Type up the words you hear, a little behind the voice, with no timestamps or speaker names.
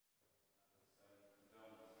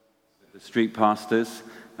Street Pastors,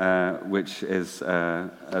 which is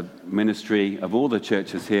a ministry of all the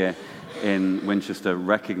churches here in Winchester,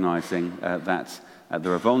 recognizing that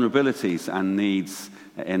there are vulnerabilities and needs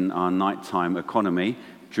in our nighttime economy,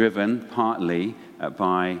 driven partly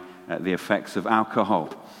by the effects of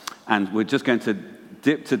alcohol. And we're just going to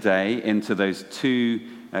dip today into those two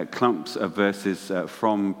clumps of verses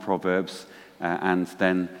from Proverbs and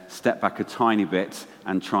then step back a tiny bit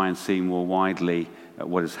and try and see more widely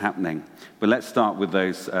what is happening. But let's start with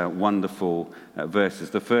those wonderful verses.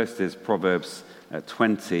 The first is Proverbs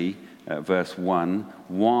 20, verse 1.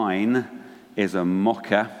 Wine is a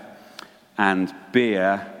mocker and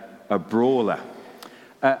beer a brawler.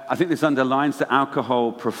 I think this underlines that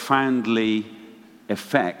alcohol profoundly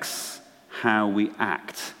affects how we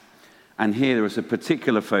act. And here there is a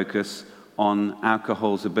particular focus on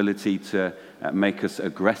alcohol's ability to make us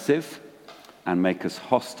aggressive and make us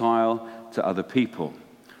hostile to other people.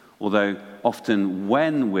 Although often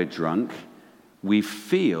when we're drunk, we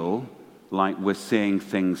feel like we're seeing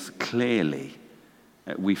things clearly.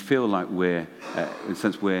 We feel like we're, in a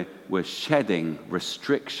sense, we're shedding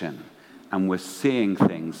restriction and we're seeing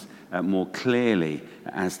things more clearly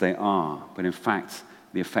as they are. But in fact,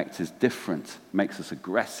 the effect is different, makes us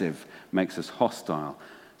aggressive, makes us hostile.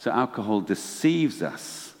 So alcohol deceives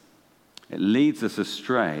us. It leads us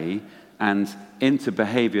astray and into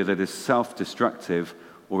behavior that is self-destructive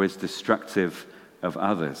or is destructive of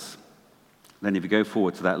others. Then if you go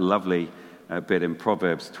forward to that lovely bit in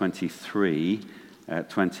Proverbs 23,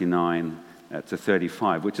 29 to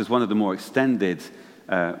 35, which is one of the more extended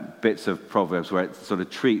bits of Proverbs where it sort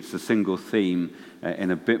of treats a single theme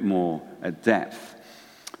in a bit more depth.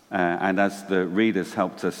 And as the readers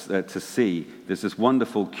helped us to see, there's this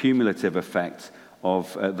wonderful cumulative effect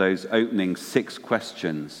of those opening 6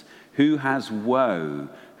 questions. Who has woe?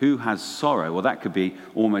 Who has sorrow? Well, that could be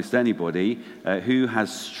almost anybody. Who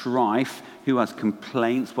has strife? Who has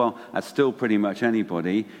complaints? Well, that's still pretty much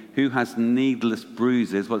anybody. Who has needless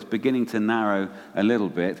bruises? Well, it's beginning to narrow a little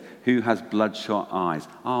bit. Who has bloodshot eyes?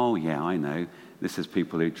 Oh, yeah, I know. This is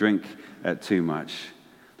people who drink too much.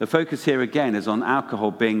 The focus here again is on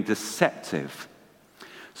alcohol being deceptive.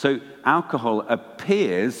 So alcohol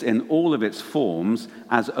appears in all of its forms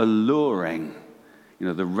as alluring. You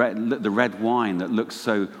know, the red wine that looks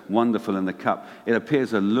so wonderful in the cup, it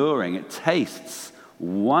appears alluring. It tastes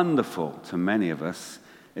wonderful to many of us.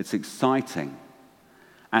 It's exciting.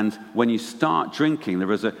 And when you start drinking,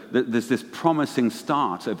 there's this promising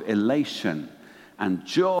start of elation and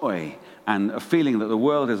joy and a feeling that the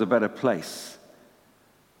world is a better place.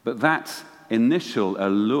 But that initial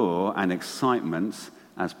allure and excitement,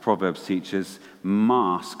 as Proverbs teaches,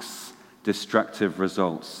 masks destructive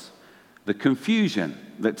results. The confusion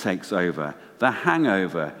that takes over, the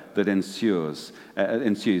hangover that ensues,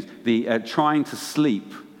 the trying to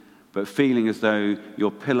sleep but feeling as though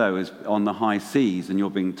your pillow is on the high seas and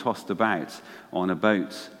you're being tossed about on a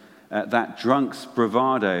boat. That drunk's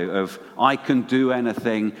bravado of, I can do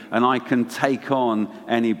anything and I can take on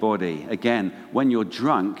anybody. Again, when you're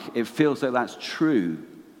drunk, it feels like that's true.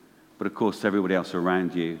 But of course, everybody else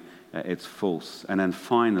around you, it's false. And then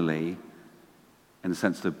finally, in a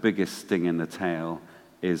sense, the biggest sting in the tail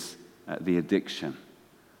is the addiction.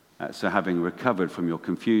 So having recovered from your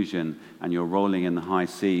confusion and your rolling in the high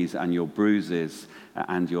seas and your bruises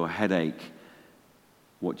and your headache,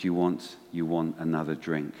 what do you want? You want another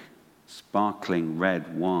drink. Sparkling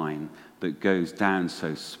red wine that goes down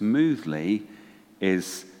so smoothly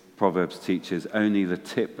is, Proverbs teaches, only the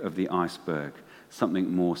tip of the iceberg.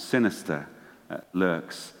 Something more sinister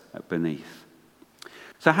lurks beneath.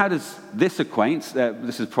 So how does this acquaint?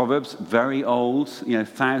 This is Proverbs, very old,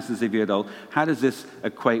 thousands of years old. How does this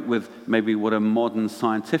equate with maybe what a modern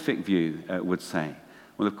scientific view would say?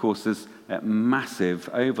 Well, of course, there's massive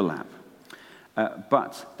overlap.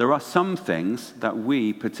 But there are some things that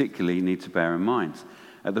we particularly need to bear in mind.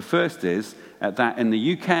 The first is that in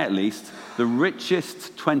the UK at least, the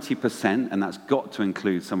richest 20%, and that's got to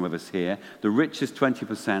include some of us here, the richest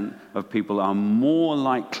 20% of people are more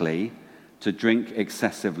likely to drink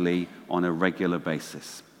excessively on a regular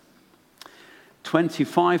basis.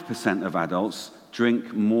 25% of adults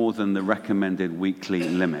drink more than the recommended weekly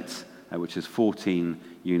limit, which is 14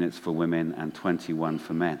 units for women and 21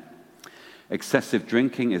 for men. Excessive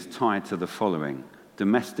drinking is tied to the following: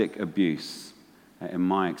 domestic abuse. In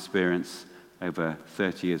my experience, over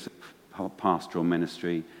 30 years of pastoral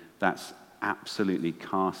ministry, that's absolutely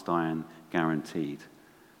cast iron guaranteed.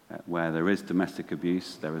 Where there is domestic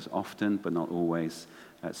abuse, there is often, but not always,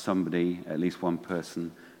 somebody, at least one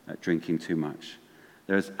person, drinking too much.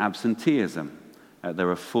 There is absenteeism. There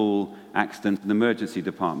are full accident and emergency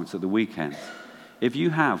departments at the weekend. If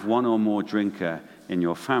you have one or more drinker in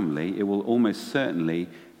your family, it will almost certainly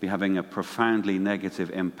be having a profoundly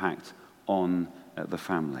negative impact on the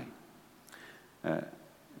family.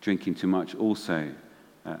 Drinking too much also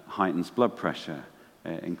heightens blood pressure,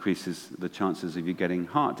 increases the chances of you getting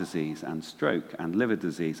heart disease and stroke and liver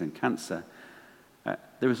disease and cancer.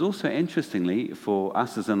 There is also, interestingly, for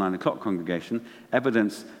us as a 9 o'clock congregation,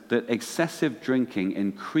 evidence that excessive drinking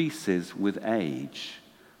increases with age.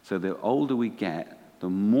 So the older we get, the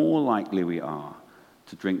more likely we are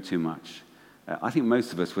to drink too much. I think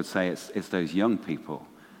most of us would say it's those young people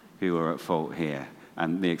who are at fault here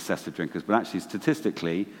and the excessive drinkers. But actually,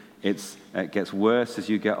 statistically, it gets worse as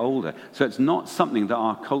you get older. So it's not something that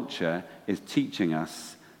our culture is teaching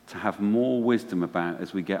us to have more wisdom about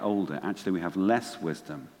as we get older. Actually, we have less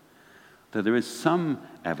wisdom. Though there is some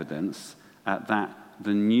evidence that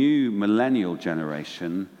the new millennial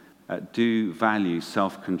generation do value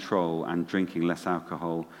self-control and drinking less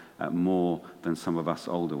alcohol more than some of us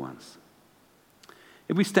older ones.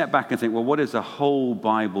 If we step back and think, well, what is a whole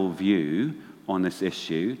Bible view on this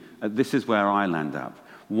issue? This is where I land up.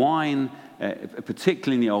 Wine,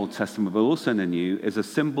 particularly in the Old Testament, but also in the New, is a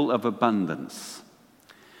symbol of abundance,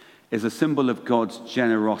 is a symbol of God's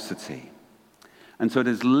generosity. And so it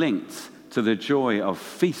is linked to the joy of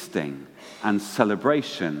feasting and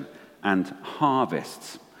celebration and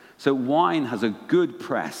harvests. So wine has a good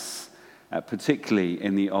press, particularly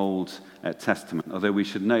in the Old Testament, although we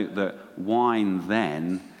should note that wine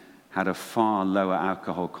then had a far lower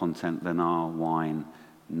alcohol content than our wine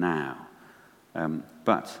now.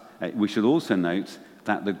 But we should also note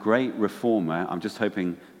that the great reformer, I'm just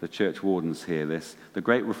hoping the church wardens hear this, the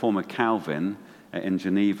great reformer Calvin in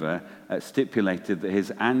Geneva stipulated that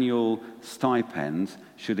his annual stipend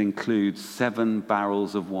should include 7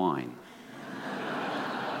 barrels of wine.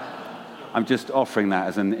 I'm just offering that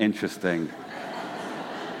as an interesting,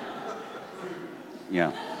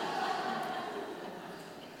 yeah.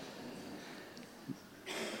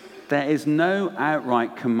 There is no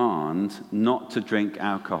outright command not to drink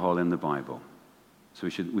alcohol in the Bible. So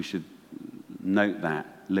we should note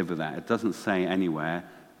that, live with that. It doesn't say anywhere,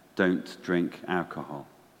 don't drink alcohol.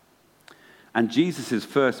 And Jesus'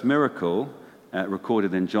 first miracle,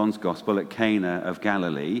 recorded in John's Gospel at Cana of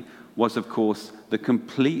Galilee, was, of course, the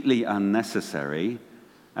completely unnecessary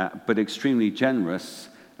but extremely generous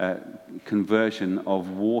conversion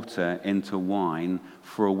of water into wine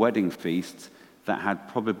for a wedding feast that had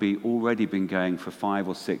probably already been going for 5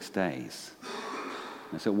 or 6 days.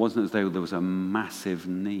 And so it wasn't as though there was a massive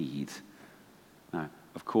need. Now,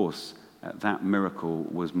 of course, that miracle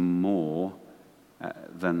was more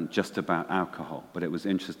than just about alcohol, but it was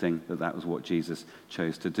interesting that that was what Jesus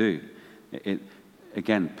chose to do. It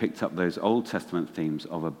again picked up those Old Testament themes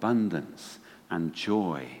of abundance and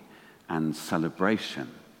joy and celebration.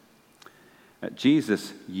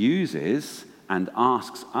 Jesus uses and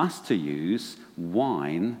asks us to use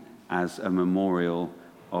wine as a memorial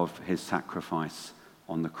of his sacrifice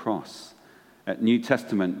on the cross. New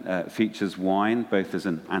Testament features wine both as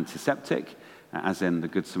an antiseptic, as in the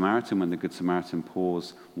Good Samaritan, when the Good Samaritan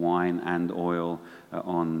pours wine and oil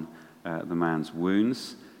on the man's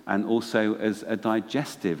wounds, and also as a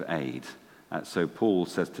digestive aid. So Paul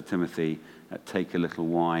says to Timothy, take a little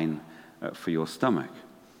wine for your stomach.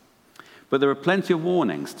 But there are plenty of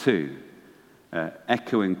warnings too,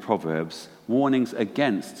 echoing Proverbs, warnings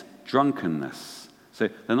against drunkenness. So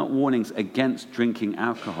they're not warnings against drinking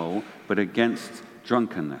alcohol, but against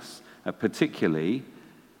drunkenness. Particularly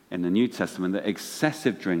in the New Testament, that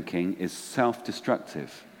excessive drinking is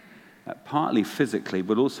self-destructive, partly physically,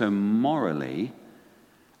 but also morally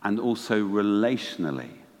and also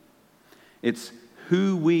relationally. It's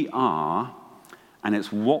who we are and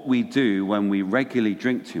it's what we do when we regularly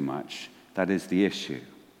drink too much that is the issue.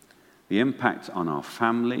 The impact on our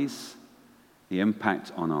families, the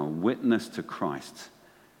impact on our witness to Christ.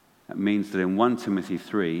 That means that in 1 Timothy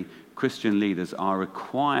 3, Christian leaders are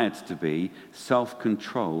required to be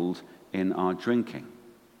self-controlled in our drinking.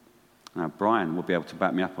 Now, Brian will be able to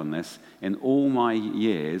back me up on this. In all my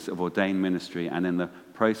years of ordained ministry and in the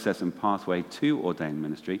process and pathway to ordained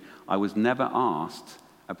ministry, I was never asked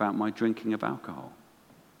about my drinking of alcohol.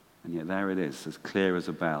 And yet there it is, as clear as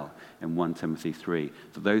a bell in 1 Timothy 3,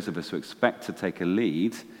 that those of us who expect to take a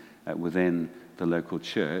lead within the local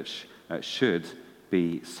church should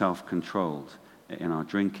be self-controlled in our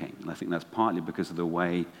drinking. And I think that's partly because of the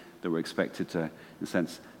way that we're expected to, in a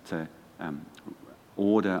sense, to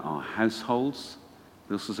order our households,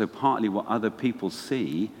 but also partly what other people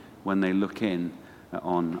see when they look in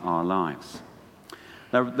on our lives.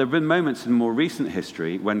 There have been moments in more recent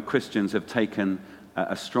history when Christians have taken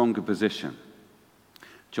a stronger position.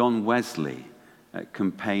 John Wesley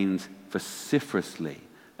campaigned vociferously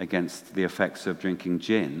against the effects of drinking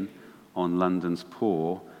gin on London's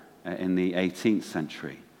poor in the 18th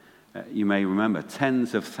century. You may remember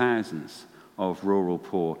tens of thousands of rural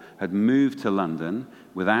poor had moved to London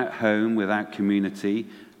without home, without community,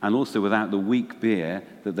 and also without the weak beer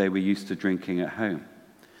that they were used to drinking at home.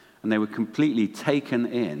 And they were completely taken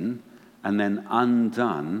in and then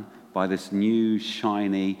undone by this new,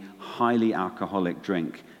 shiny, highly alcoholic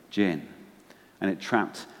drink, gin. And it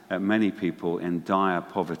trapped many people in dire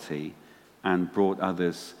poverty and brought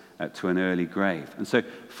others to an early grave. And so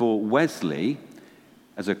for Wesley,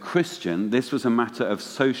 as a Christian, this was a matter of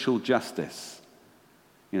social justice.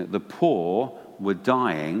 The poor were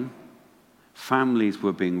dying, families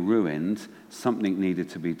were being ruined, something needed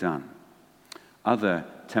to be done. Other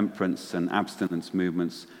temperance and abstinence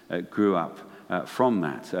movements grew up from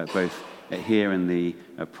that, both here in the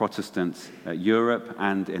Protestant Europe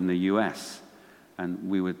and in the US. And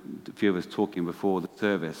we were, a few of us talking before the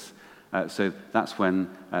service. So that's when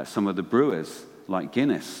some of the brewers, like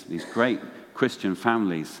Guinness, these great Christian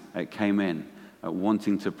families came in,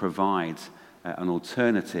 wanting to provide an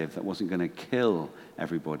alternative that wasn't going to kill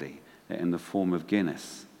everybody in the form of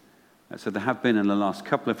Guinness. So there have been, in the last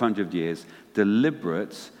couple of hundred years,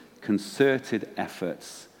 deliberate, concerted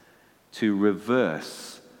efforts to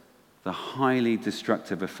reverse the highly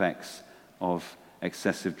destructive effects of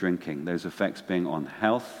excessive drinking. Those effects being on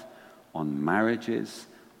health, on marriages,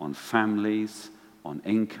 on families, on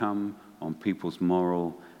income, on people's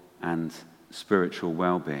moral and spiritual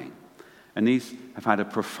well-being. And these have had a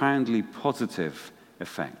profoundly positive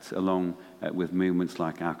effect, along with movements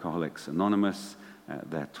like Alcoholics Anonymous,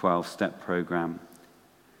 their 12-step program.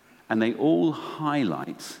 And they all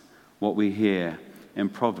highlight what we hear in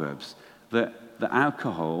Proverbs, that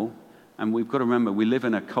alcohol, and we've got to remember, we live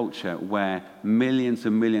in a culture where millions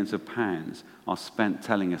and millions of pounds are spent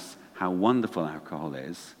telling us how wonderful alcohol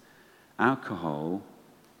is. Alcohol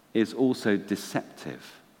is also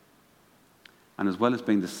deceptive. And as well as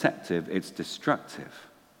being deceptive, it's destructive.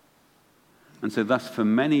 And so thus, for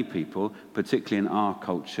many people, particularly in our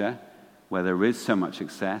culture, where there is so much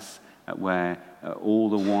excess, where all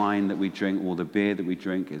the wine that we drink, all the beer that we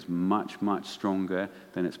drink is much, much stronger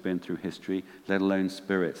than it's been through history, let alone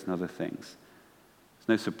spirits and other things. It's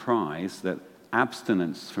no surprise that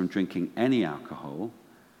abstinence from drinking any alcohol,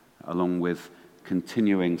 along with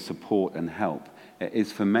continuing support and help,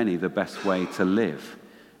 is for many the best way to live.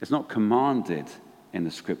 It's not commanded in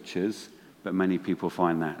the scriptures, but many people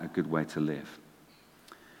find that a good way to live.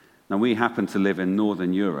 Now, we happen to live in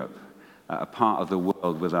Northern Europe, a part of the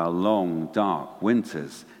world with our long, dark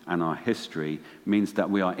winters, and our history means that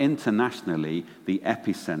we are internationally the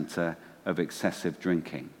epicenter of excessive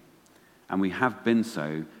drinking. And we have been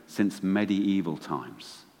so since medieval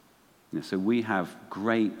times. So we have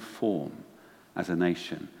great form as a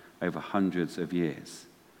nation over hundreds of years.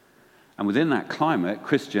 And within that climate,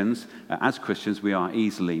 Christians, as Christians, we are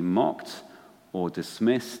easily mocked or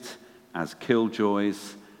dismissed as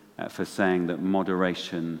killjoys for saying that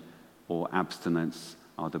moderation or abstinence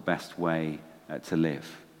are the best way to live.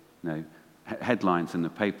 Headlines in the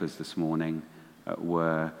papers this morning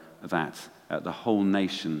were that the whole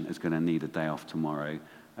nation is going to need a day off tomorrow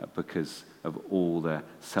because of all the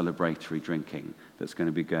celebratory drinking that's going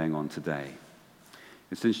to be going on today.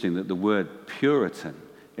 It's interesting that the word Puritan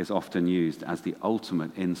is often used as the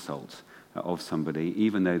ultimate insult of somebody,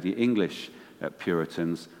 even though the English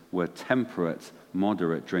Puritans were temperate,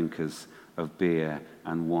 moderate drinkers of beer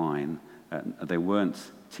and wine. They weren't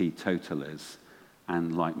teetotalers,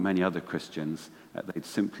 and like many other Christians, they'd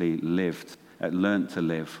simply learned to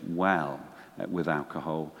live well with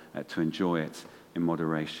alcohol, to enjoy it in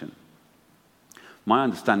moderation. My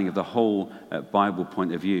understanding of the whole Bible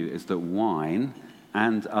point of view is that wine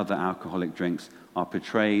and other alcoholic drinks are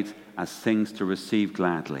portrayed as things to receive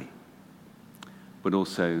gladly, but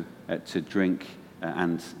also to drink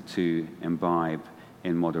and to imbibe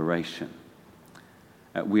in moderation.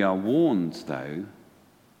 We are warned, though,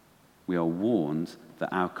 that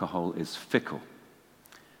alcohol is fickle,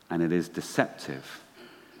 and it is deceptive,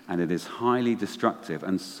 and it is highly destructive,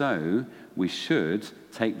 and so we should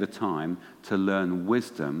take the time to learn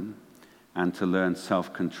wisdom and to learn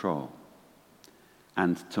self-control,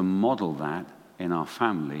 and to model that in our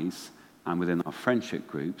families and within our friendship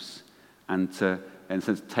groups, and to, in a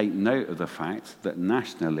sense, take note of the fact that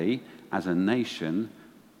nationally, as a nation,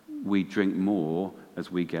 we drink more as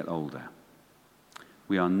we get older.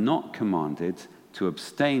 We are not commanded to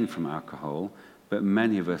abstain from alcohol, but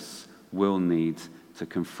many of us will need to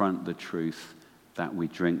confront the truth that we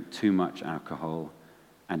drink too much alcohol,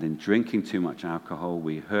 and in drinking too much alcohol,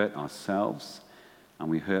 we hurt ourselves and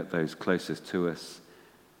we hurt those closest to us,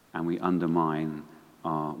 and we undermine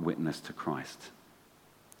our witness to Christ.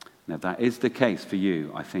 Now, if that is the case for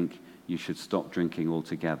you, I think you should stop drinking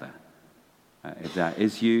altogether. If that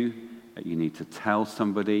is you, you need to tell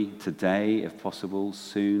somebody today, if possible,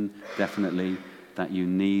 soon, definitely, that you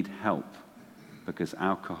need help, because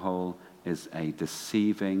alcohol is a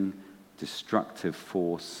deceiving, destructive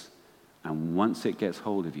force, and once it gets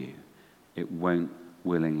hold of you, it won't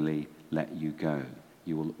willingly let you go.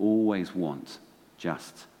 You will always want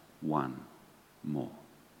just one more.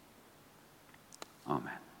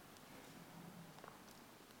 Amen.